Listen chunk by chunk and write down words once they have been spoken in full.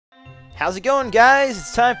How's it going, guys?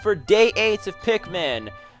 It's time for day 8 of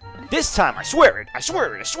Pikmin. This time, I swear,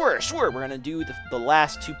 we're gonna do the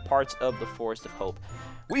last 2 parts of the Forest of Hope.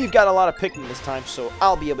 We've got a lot of Pikmin this time, so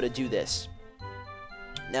I'll be able to do this.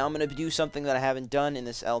 Now I'm gonna do something that I haven't done in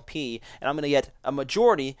this LP, and I'm gonna get a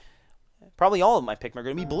majority, probably all of my Pikmin are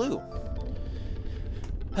gonna be blue.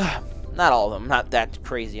 Not all of them, not that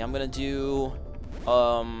crazy. I'm gonna do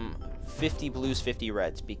 50 blues, 50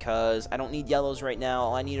 reds, because I don't need yellows right now.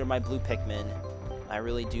 All I need are my blue Pikmin. I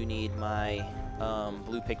really do need my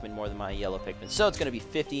blue Pikmin more than my yellow Pikmin. So it's going to be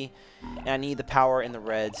 50, and I need the power in the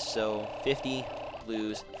reds, so 50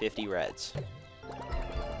 blues, 50 reds.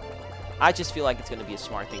 I just feel like it's going to be a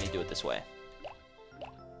smart thing to do it this way.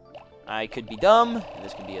 I could be dumb, and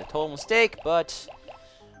this could be a total mistake, but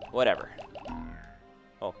whatever.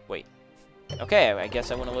 Oh, wait. Okay, I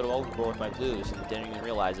guess I went a little overboard with my blues and didn't even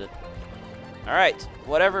realize it. Alright,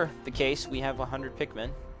 whatever the case, we have 100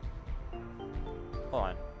 Pikmin. Hold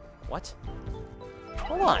on. What?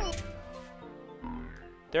 Hold on.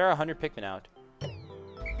 There are 100 Pikmin out.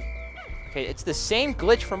 Okay, it's the same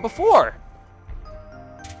glitch from before!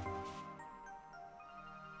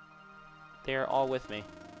 They're all with me.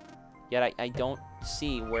 Yet I don't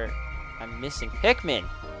see where I'm missing Pikmin!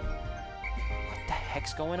 What the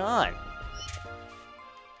heck's going on?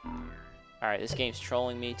 Alright, this game's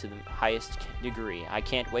trolling me to the highest degree. I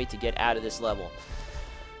can't wait to get out of this level.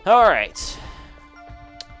 Alright.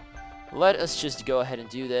 Let us just go ahead and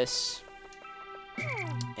do this.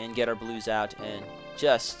 And get our blues out and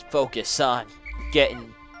just focus on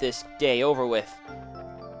getting this day over with.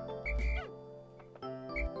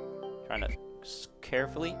 Trying to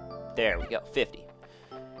carefully. There we go. 50.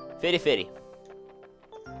 50.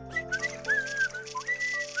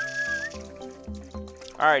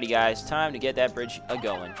 Alrighty, guys, time to get that bridge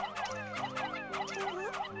a-going.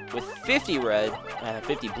 With 50 red,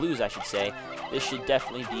 50 blues, I should say, this should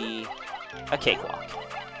definitely be a cakewalk.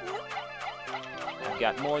 I've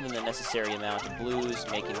got more than the necessary amount of blues,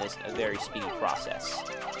 making this a very speedy process.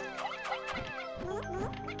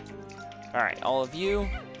 Alright, all of you,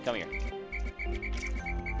 come here.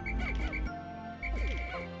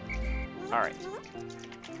 Alright.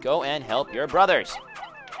 Go and help your brothers!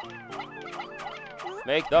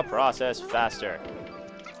 Make the process faster.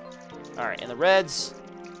 Alright, and the reds,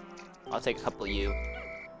 I'll take a couple of you.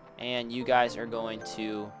 And you guys are going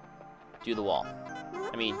to do the wall.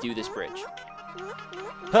 I mean, do this bridge.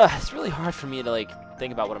 It's really hard for me to, like,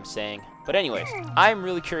 think about what I'm saying. But anyways, I'm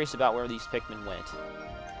really curious about where these Pikmin went.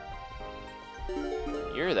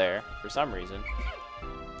 You're there, for some reason.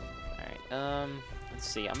 Alright, let's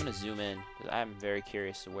see. I'm going to zoom in, because I'm very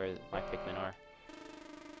curious to where my Pikmin are.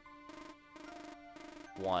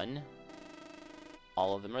 1.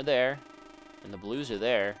 All of them are there. And the blues are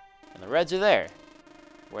there. And the reds are there.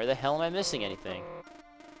 Where the hell am I missing anything?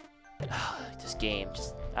 This game,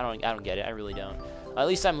 just I don't get it. I really don't. At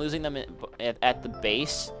least I'm losing them at the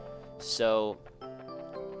base, so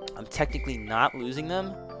I'm technically not losing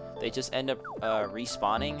them. They just end up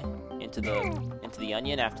respawning into the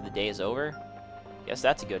onion after the day is over. Guess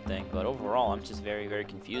that's a good thing. But overall, I'm just very, very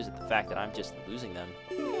confused at the fact that I'm just losing them.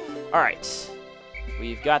 All right,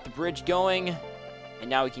 we've got the bridge going, and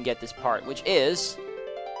now we can get this part, which is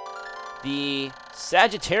the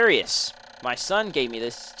Sagittarius. My son gave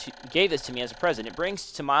this to me as a present. It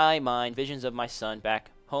brings to my mind visions of my son back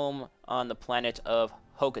home on the planet of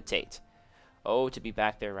Hokatate. Oh, to be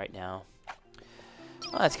back there right now.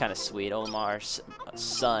 Well, that's kind of sweet. Omar's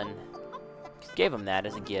son gave him that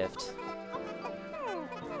as a gift.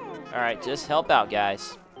 Alright, just help out,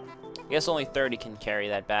 guys. I guess only 30 can carry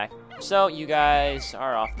that back. So, you guys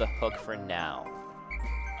are off the hook for now.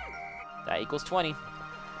 That equals 20.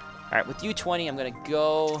 Alright, with you 20, I'm going to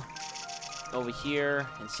go over here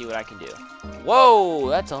and see what I can do. Whoa,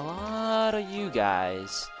 that's a lot of you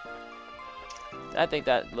guys. I think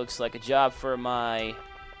that looks like a job for my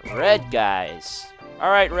red guys.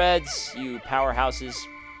 Alright, reds, you powerhouses.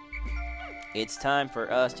 It's time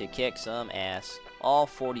for us to kick some ass. All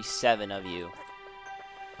 47 of you.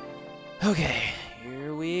 Okay,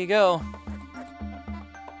 here we go.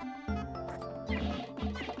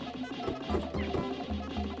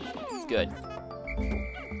 Good.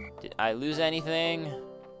 Did I lose anything?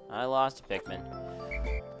 I lost a Pikmin.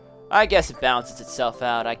 I guess it balances itself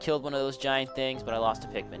out. I killed one of those giant things, but I lost a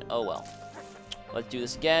Pikmin. Oh well. Let's do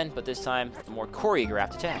this again, but this time a more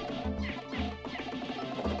choreographed attack.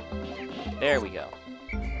 There we go.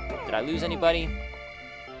 Did I lose anybody?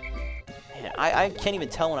 Man, I can't even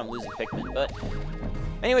tell when I'm losing Pikmin, but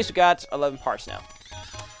anyways, we got 11 parts now.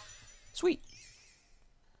 Sweet.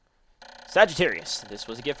 Sagittarius. This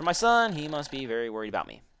was a gift from my son. He must be very worried about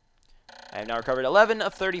me. I have now recovered 11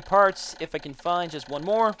 of 30 parts. If I can find just one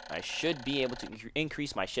more, I should be able to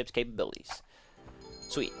increase my ship's capabilities.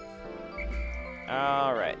 Sweet.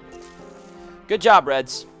 Alright. Good job,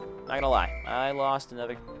 Reds. Not gonna lie. I lost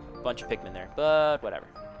another bunch of Pikmin there, but whatever.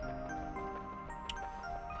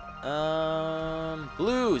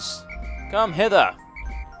 Blues, come hither.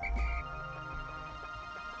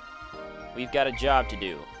 We've got a job to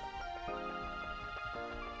do.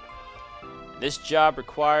 This job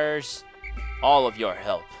requires all of your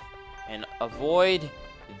help. And avoid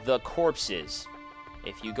the corpses.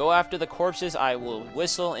 If you go after the corpses, I will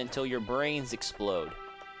whistle until your brains explode.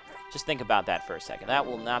 Just think about that for a second. That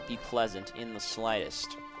will not be pleasant in the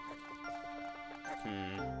slightest.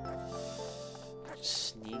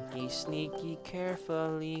 Sneaky, sneaky,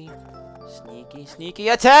 carefully. Sneaky, sneaky,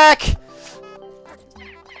 attack!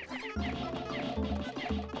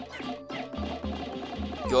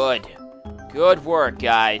 Good. Good work,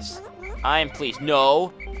 guys. I am pleased.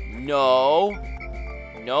 No. No.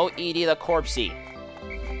 No, Edie the corpsey.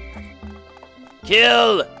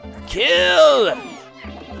 Kill! Kill!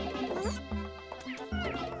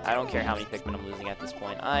 I don't care how many Pikmin I'm losing at this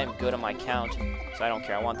point. I'm good on my count, so I don't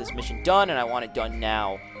care. I want this mission done, and I want it done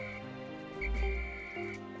now.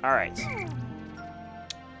 Alright.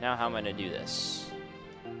 Now how am I going to do this?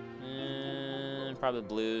 Probably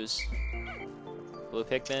blues. Blue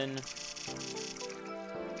Pikmin.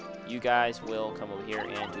 You guys will come over here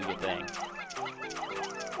and do your thing.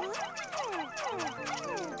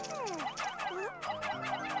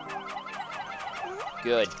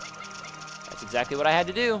 Good. That's exactly what I had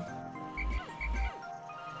to do.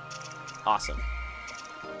 Awesome.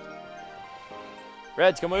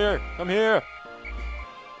 Reds, come here. Come here.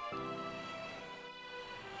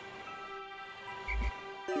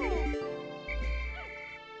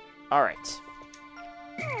 Alright.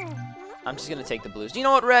 I'm just going to take the blues. You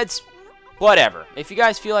know what, Reds? Whatever. If you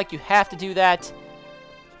guys feel like you have to do that,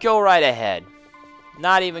 go right ahead.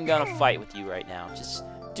 Not even going to fight with you right now. Just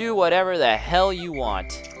do whatever the hell you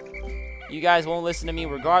want. You guys won't listen to me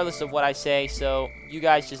regardless of what I say, so you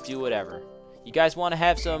guys just do whatever. You guys want to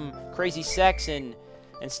have some crazy sex and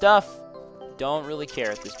stuff? Don't really care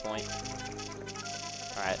at this point.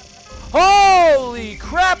 Alright. Holy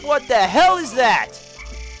crap, what the hell is that?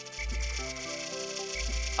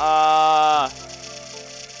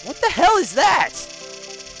 What the hell is that?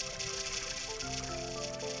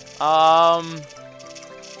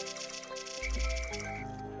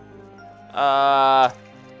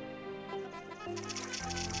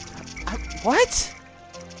 What?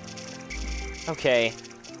 Okay.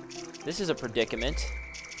 This is a predicament.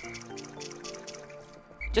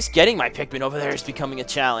 Just getting my Pikmin over there is becoming a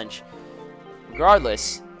challenge.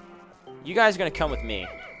 Regardless, you guys are gonna come with me.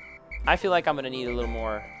 I feel like I'm gonna need a little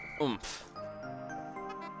more oomph.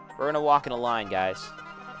 We're gonna walk in a line, guys.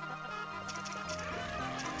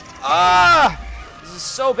 Ah! This is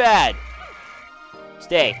so bad.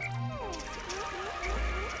 Stay.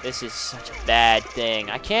 This is such a bad thing.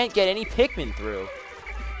 I can't get any Pikmin through.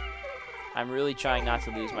 I'm really trying not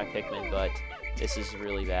to lose my Pikmin, but this is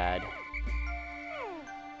really bad.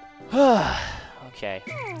 Okay.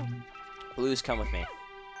 Blues, come with me.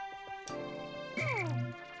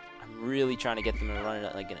 I'm really trying to get them to run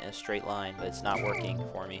like in a straight line, but it's not working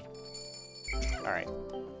for me. Alright.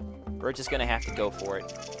 We're just gonna have to go for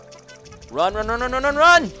it. Run, run, run, run, run, run,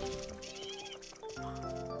 run!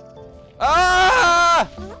 Ah!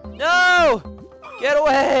 No! Get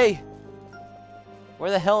away! Where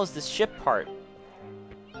the hell is this ship part?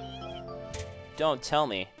 Don't tell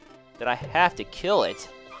me that I have to kill it.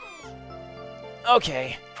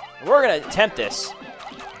 Okay, we're gonna attempt this.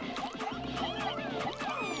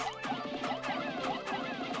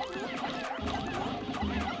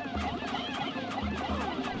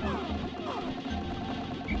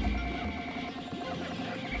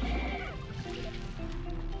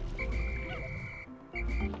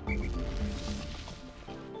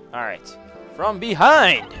 Alright. From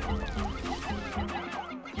behind!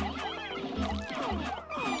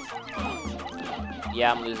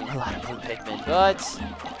 Yeah, I'm losing a lot of blue Pikmin, but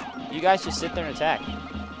you guys just sit there and attack.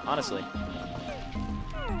 Honestly.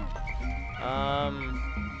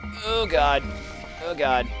 Oh god. Oh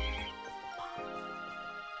god.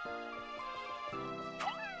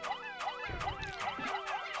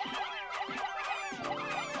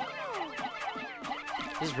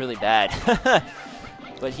 This is really bad.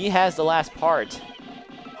 But he has the last part.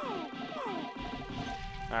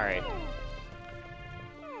 Alright.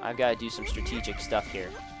 I've got to do some strategic stuff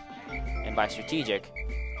here. And by strategic,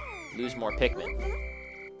 lose more Pikmin.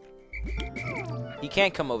 He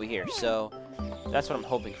can't come over here, so That's what I'm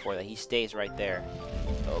hoping for, that he stays right there.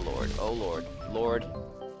 Oh, Lord. Oh, Lord. Lord.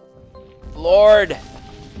 Lord!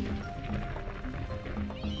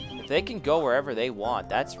 If they can go wherever they want,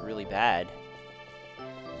 that's really bad.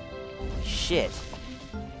 Shit.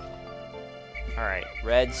 Alright,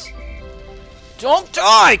 Reds. Don't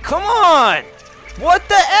die! Come on! What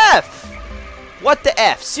the F? What the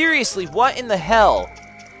F? Seriously, what in the hell?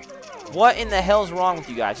 What in the hell's wrong with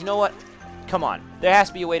you guys? You know what? Come on. There has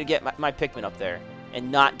to be a way to get my Pikmin up there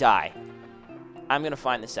and not die. I'm going to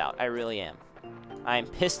find this out. I really am. I am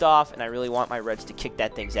pissed off, and I really want my Reds to kick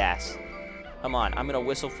that thing's ass. Come on. I'm going to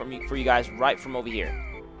whistle for you guys right from over here.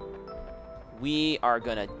 We are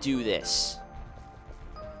going to do this.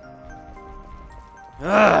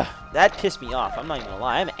 Ugh, that pissed me off. I'm not even going to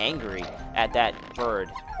lie. I'm angry at that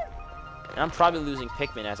bird. And I'm probably losing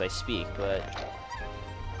Pikmin as I speak, but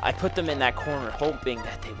I put them in that corner hoping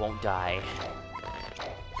that they won't die.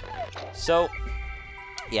 So,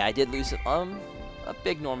 yeah, I did lose a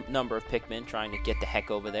big number of Pikmin trying to get the heck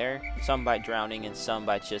over there. Some by drowning and some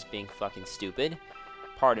by just being fucking stupid.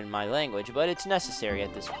 Pardon my language, but it's necessary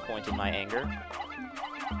at this point in my anger.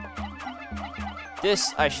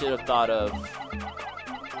 This I should have thought of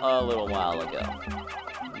a little while ago.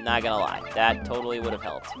 Not gonna lie, that totally would have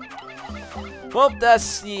helped. Well,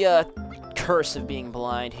 that's the curse of being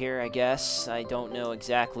blind here, I guess. I don't know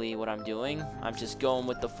exactly what I'm doing. I'm just going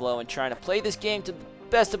with the flow and trying to play this game to the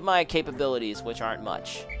best of my capabilities, which aren't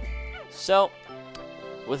much. So,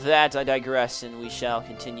 with that, I digress, and we shall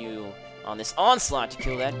continue on this onslaught to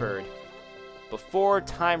kill that bird. Before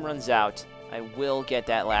time runs out, I will get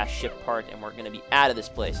that last ship part, and we're going to be out of this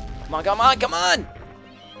place. Come on, come on, come on!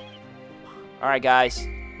 Alright, guys.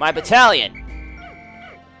 My battalion!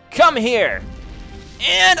 Come here!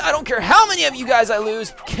 And I don't care how many of you guys I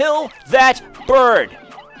lose, kill that bird!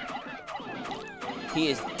 He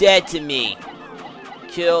is dead to me.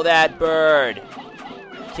 Kill that bird.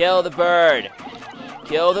 Kill the bird.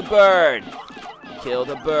 Kill the bird. Kill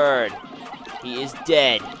the bird. He is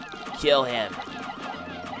dead. Kill him.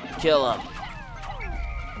 Kill him.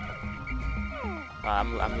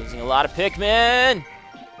 I'm losing a lot of Pikmin.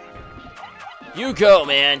 You go,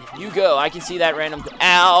 man. You go. I can see that random...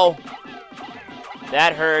 Ow.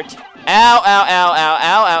 That hurt. Ow, ow, ow, ow,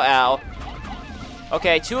 ow, ow, ow.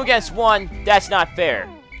 Okay, 2 against 1. That's not fair.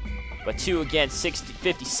 But 2 against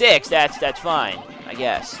 56, that's fine, I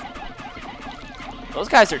guess. Those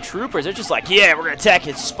guys are troopers. They're just like, yeah, we're going to attack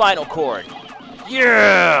his spinal cord.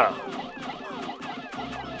 Yeah!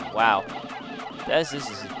 Wow. This is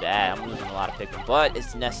bad. I'm losing a lot of Pikmin. But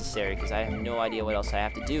it's necessary because I have no idea what else I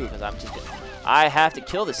have to do. Because I have to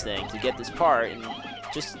kill this thing to get this part. And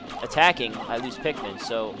just attacking, I lose Pikmin.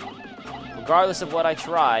 So, regardless of what I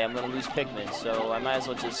try, I'm going to lose Pikmin. So, I might as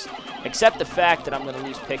well just accept the fact that I'm going to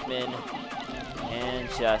lose Pikmin and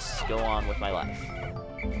just go on with my life.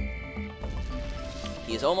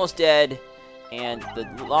 He is almost dead, and the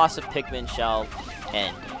loss of Pikmin shall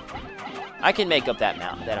end. I can make up that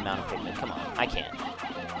amount of Pikmin. Come on, I can.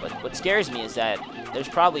 But what scares me is that there's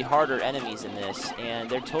probably harder enemies in this, and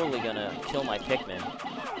they're totally going to kill my Pikmin.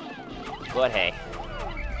 But hey,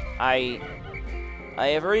 I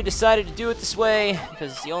have already decided to do it this way,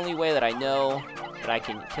 because it's the only way that I know that I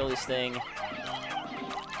can kill this thing.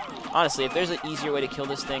 Honestly, if there's an easier way to kill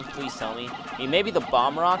this thing, please tell me. I mean, maybe the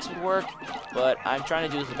bomb rocks would work, but I'm trying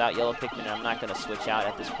to do this without yellow Pikmin, and I'm not going to switch out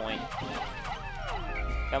at this point.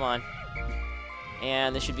 Come on.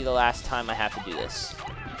 And this should be the last time I have to do this.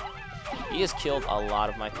 He has killed a lot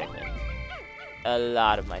of my Pikmin. A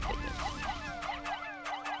lot of my Pikmin.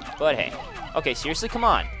 But hey. Okay, seriously, come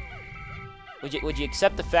on. Would you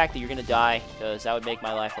accept the fact that you're gonna die? Because that would make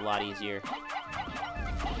my life a lot easier.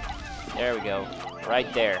 There we go.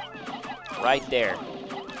 Right there. Right there.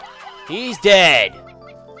 He's dead!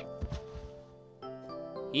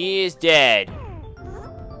 He is dead.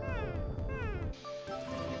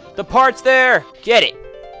 The part's there! Get it!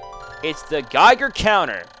 It's the Geiger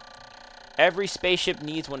counter. Every spaceship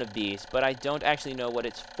needs one of these, but I don't actually know what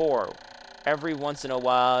it's for. Every once in a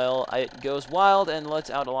while, it goes wild and lets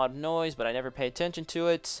out a lot of noise, but I never pay attention to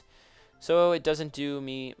it, so it doesn't do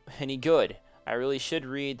me any good. I really should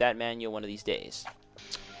read that manual one of these days.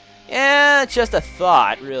 Yeah, it's just a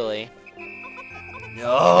thought, really.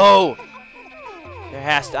 No!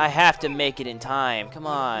 I have to make it in time. Come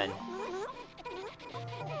on.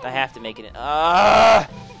 I have to make it in...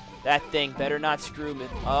 That thing better not screw me.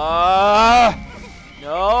 No,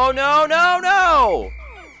 no, no, no!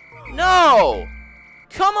 No!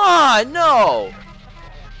 Come on, no!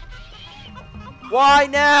 Why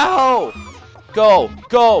now? Go,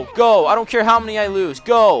 go, go. I don't care how many I lose.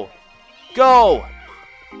 Go. Go.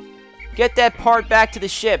 Get that part back to the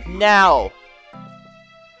ship, now!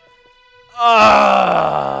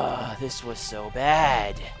 Ugh, this was so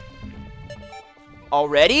bad.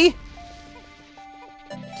 Already?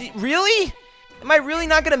 Really? Am I really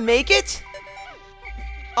not gonna make it?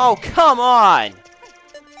 Oh, come on!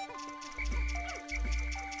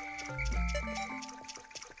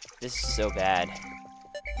 This is so bad.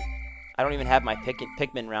 I don't even have my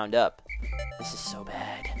Pikmin round up. This is so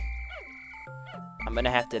bad. I'm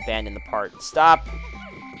gonna have to abandon the part. Stop!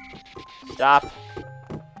 Stop!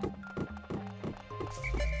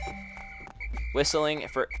 Whistling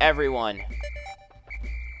for everyone.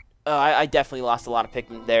 Oh, I definitely lost a lot of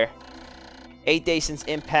Pikmin there. 8 days since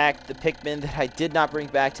impact, the Pikmin that I did not bring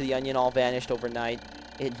back to the Onion all vanished overnight.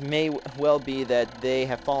 It may well be that they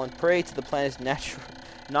have fallen prey to the planet's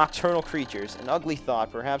nocturnal creatures. An ugly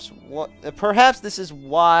thought. Perhaps this is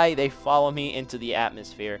why they follow me into the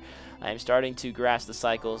atmosphere. I am starting to grasp the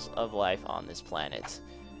cycles of life on this planet.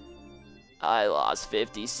 I lost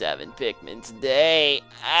 57 Pikmin today.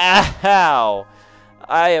 Ow!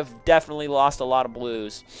 I have definitely lost a lot of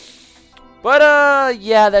blues. But,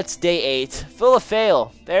 yeah, that's day 8. Full of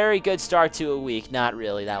fail. Very good start to a week. Not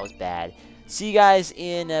really. That was bad. See you guys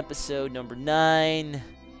in episode number 9.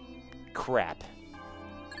 Crap.